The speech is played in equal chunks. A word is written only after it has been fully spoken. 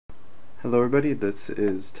Hello everybody, this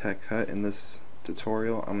is TechHut. In this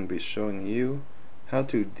tutorial I'm going to be showing you how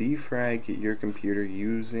to defrag your computer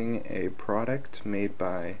using a product made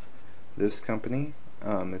by this company.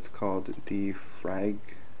 It's called Defraggler,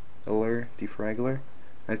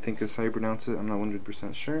 I think is how you pronounce it. I'm not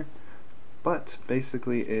 100% sure. But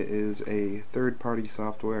basically it is a third-party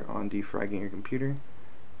software on defragging your computer.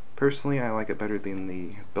 Personally, I like it better than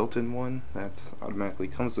the built-in one that automatically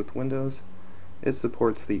comes with Windows. It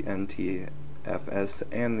supports the NTFS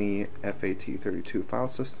and the FAT32 file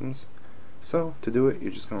systems. So to do it,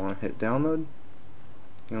 you're just going to want to hit download.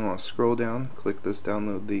 You're going to want to scroll down, click this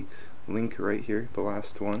download link right here, the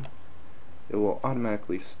last one. It will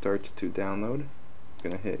automatically start to download. You're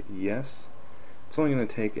going to hit yes. It's only going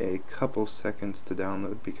to take a couple seconds to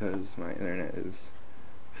download because my internet is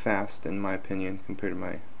fast in my opinion compared to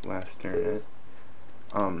my last internet.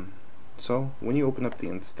 So when you open up the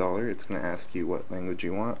installer, it's going to ask you what language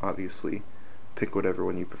you want. Obviously pick whatever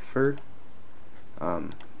one you prefer.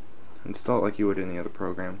 Install it like you would any other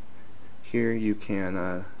program. Here you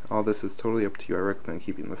can, all this is totally up to you. I recommend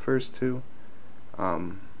keeping the first two.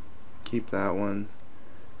 Keep that one,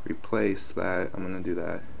 replace that. I'm going to do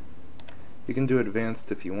that. You can do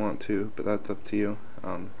advanced if you want to, but that's up to you.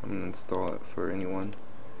 I'm going to install it for anyone.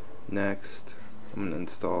 Next, I'm going to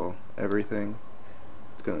install everything.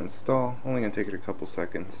 It's going to install, only going to take it a couple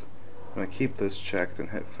seconds. I'm going to keep this checked and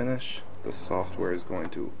hit finish. The software is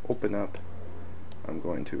going to open up. I'm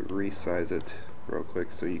going to resize it real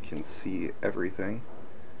quick so you can see everything,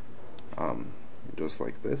 just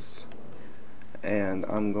like this. And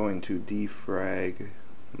I'm going to defrag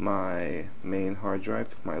my main hard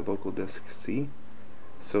drive, my local disk C.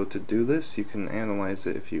 So to do this, you can analyze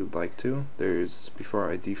it if you'd like to.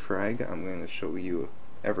 Before I defrag, I'm going to show you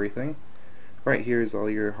everything. Right here is all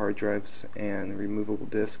your hard drives and removable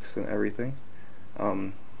disks and everything.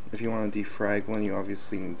 If you want to defrag one, you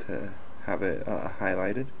obviously need to have it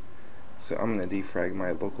highlighted. So I'm going to defrag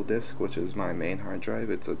my local disk, which is my main hard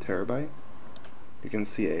drive. It's a terabyte. You can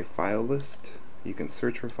see a file list. You can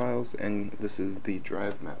search for files, and this is the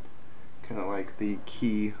drive map, kind of like the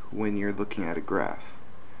key when you're looking at a graph.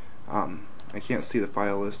 I can't see the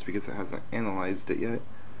file list because it hasn't analyzed it yet.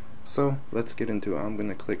 So let's get into it. I'm going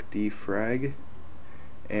to click defrag,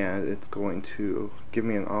 and it's going to give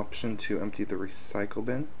me an option to empty the recycle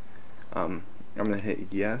bin. I'm going to hit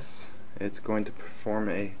yes. It's going to perform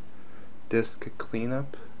a disk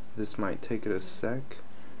cleanup. This might take it a sec.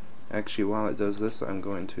 Actually, while it does this, I'm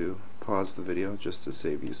going to pause the video just to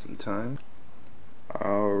save you some time.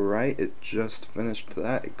 Alright, it just finished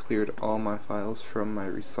that. It cleared all my files from my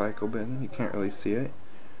recycle bin. You can't really see it.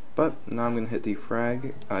 But now I'm going to hit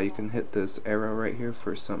defrag. You can hit this arrow right here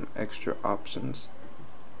for some extra options.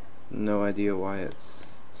 No idea why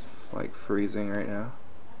it's like freezing right now.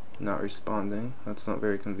 Not responding. That's not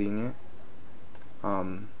very convenient.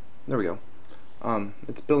 There we go.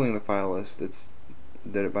 It's building the file list. It's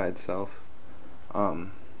did it by itself.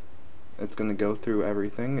 It's going to go through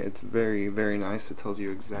everything. It's very, very nice. It tells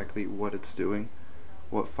you exactly what it's doing,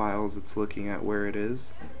 what files it's looking at, where it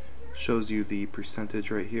is. Shows you the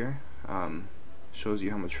percentage right here. Shows you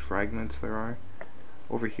how much fragments there are.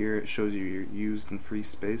 Over here it shows you your used and free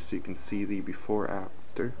space, so you can see the before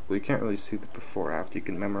after. Well, you can't really see the before after. You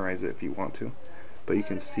can memorize it if you want to, but you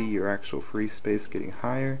can see your actual free space getting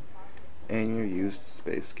higher and your used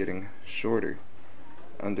space getting shorter.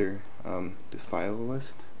 Under the file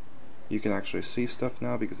list, you can actually see stuff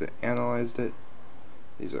now because it analyzed it.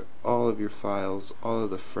 These are all of your files, all of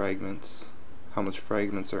the fragments, how much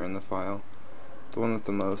fragments are in the file. The one with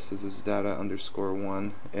the most is this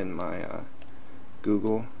data_1 in my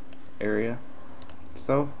Google area.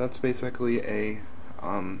 So that's basically a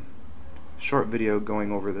short video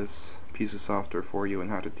going over this piece of software for you and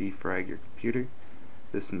how to defrag your computer.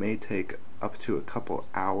 This may take up to a couple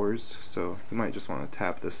hours, so you might just want to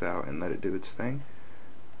tap this out and let it do its thing.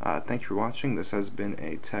 Thank you for watching. This has been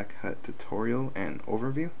a TechHut tutorial and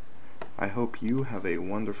overview. I hope you have a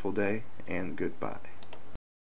wonderful day, and goodbye.